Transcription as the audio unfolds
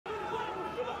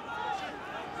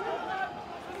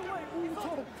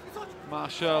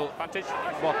Marshall,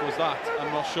 what was that?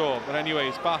 I'm not sure. But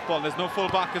anyway, it's Bath ball. There's no full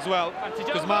back as well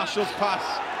because Marshall's pass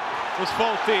was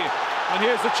faulty. And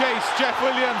here's the chase. Jeff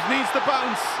Williams needs the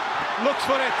bounce. Looks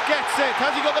for it, gets it.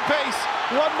 Has he got the pace?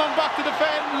 One man back to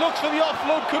defend. Looks for the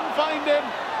offload, couldn't find him.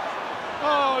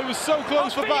 Oh, it was so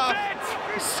close for Bath.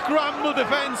 Scramble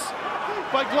defence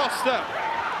by Gloucester.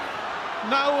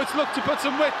 Now it's looked to put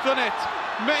some width on it.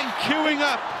 Men queuing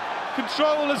up.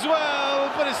 Control as well,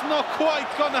 but it's not quite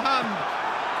gone to hand.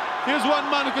 Here's one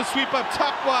man who can sweep up.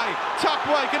 Tapuai.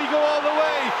 Tapuai, can he go all the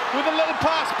way? With a little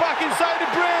pass back inside to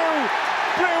Brew.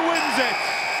 Brew wins it.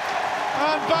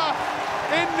 And Bath,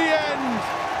 in the end,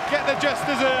 get the just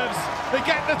deserves. They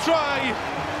get the try.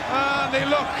 And they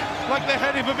look like they're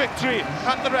heading for victory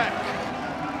at the Rec.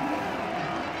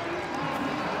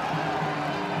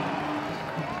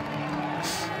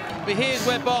 But here's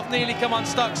where Bath nearly come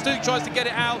unstuck. Stook tries to get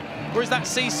it out. Or is that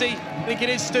Cece? I think it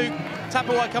is Stook.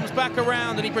 Tapuai comes back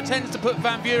around and he pretends to put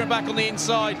Van Buren back on the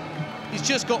inside. He's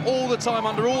just got all the time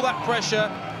under all that pressure.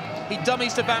 He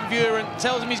dummies to Van Buren,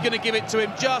 tells him he's going to give it to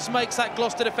him, just makes that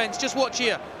Gloucester defence. Just watch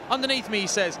here. Underneath me, he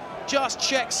says. Just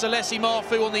checks Salesi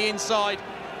Marfu on the inside.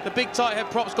 The big tight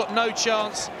head prop's got no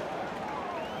chance.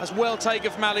 That's well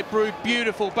taken from Aled Brew.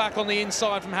 Beautiful back on the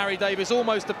inside from Harry Davis.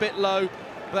 Almost a bit low,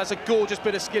 but that's a gorgeous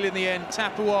bit of skill in the end.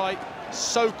 Tapuai,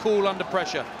 so cool under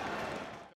pressure.